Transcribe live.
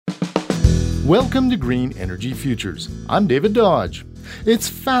Welcome to Green Energy Futures. I'm David Dodge. It's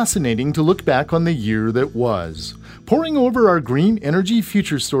fascinating to look back on the year that was. Poring over our Green Energy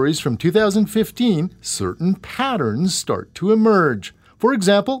Future stories from 2015, certain patterns start to emerge. For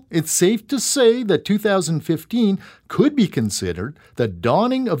example, it's safe to say that 2015 could be considered the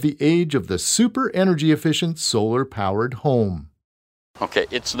dawning of the age of the super energy efficient solar-powered home. Okay,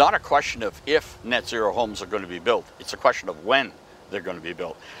 it's not a question of if net zero homes are going to be built. It's a question of when they're going to be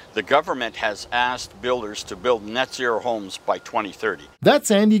built. The government has asked builders to build net zero homes by 2030.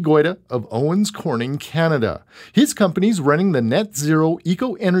 That's Andy Goida of Owens Corning, Canada. His company's running the Net Zero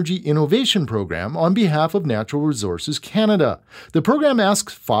Eco-Energy Innovation Program on behalf of Natural Resources Canada. The program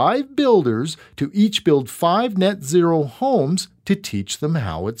asks 5 builders to each build 5 net zero homes to teach them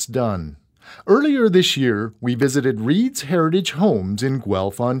how it's done. Earlier this year, we visited Reed's Heritage Homes in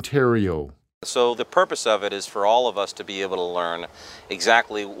Guelph, Ontario. So the purpose of it is for all of us to be able to learn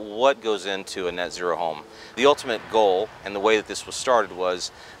exactly what goes into a net zero home. The ultimate goal and the way that this was started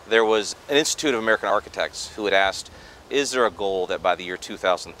was there was an Institute of American Architects who had asked, is there a goal that by the year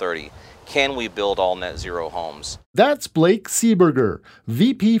 2030, can we build all net zero homes? That's Blake Seeberger,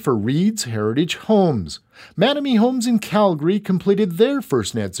 VP for Reed's Heritage Homes. Mattamy Homes in Calgary completed their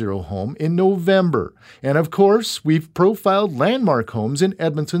first net zero home in November. And of course, we've profiled Landmark Homes in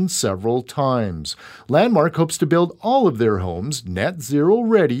Edmonton several times. Landmark hopes to build all of their homes net zero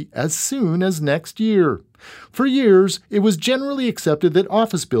ready as soon as next year. For years, it was generally accepted that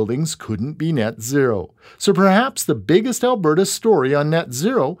office buildings couldn't be net zero. So perhaps the biggest Alberta story on net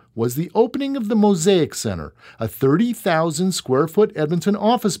zero was the opening of the Mosaic Centre, a 30,000 square foot Edmonton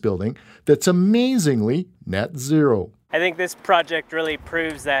office building that's amazingly net zero. I think this project really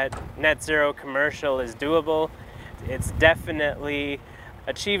proves that net zero commercial is doable. It's definitely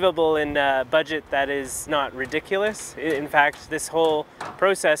achievable in a budget that is not ridiculous. In fact, this whole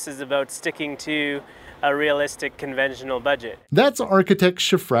process is about sticking to a realistic conventional budget. That's architect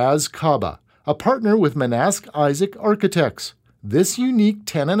Shafraz Kaba, a partner with Manask Isaac Architects. This unique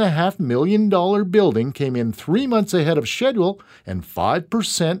 $10.5 million building came in 3 months ahead of schedule and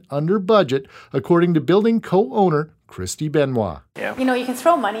 5% under budget, according to building co-owner Christy Benoit. Yeah. You can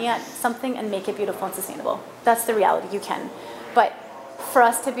throw money at something and make it beautiful and sustainable. That's the reality, you can. But for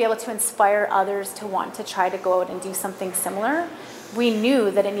us to be able to inspire others to want to try to go out and do something similar, we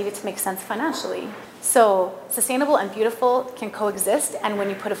knew that it needed to make sense financially. So sustainable and beautiful can coexist, and when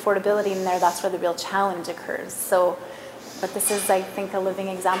you put affordability in there, that's where the real challenge occurs. But this is, I think, a living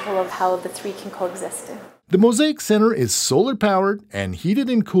example of how the three can coexist. The Mosaic Centre is solar-powered and heated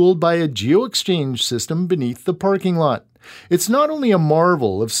and cooled by a geo-exchange system beneath the parking lot. It's not only a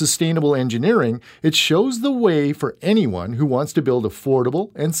marvel of sustainable engineering, it shows the way for anyone who wants to build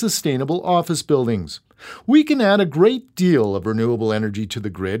affordable and sustainable office buildings. We can add a great deal of renewable energy to the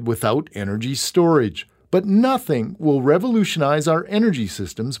grid without energy storage, but nothing will revolutionize our energy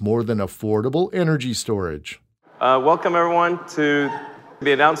systems more than affordable energy storage. Welcome everyone to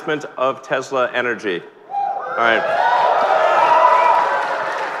the announcement of Tesla Energy. All right.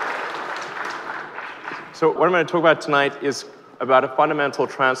 So what I'm going to talk about tonight is about a fundamental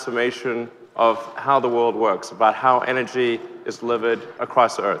transformation of how the world works, about how energy is delivered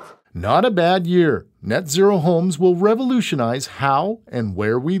across Earth. Not a bad year. Net zero homes will revolutionize how and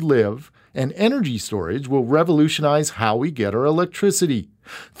where we live, and energy storage will revolutionize how we get our electricity.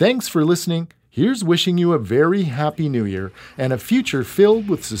 Thanks for listening. Here's wishing you a very happy new year and a future filled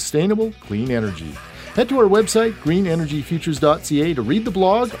with sustainable, clean energy. Head to our website, greenenergyfutures.ca, to read the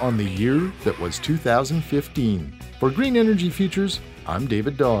blog on the year that was 2015. For Green Energy Futures, I'm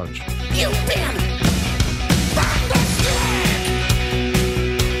David Dodge.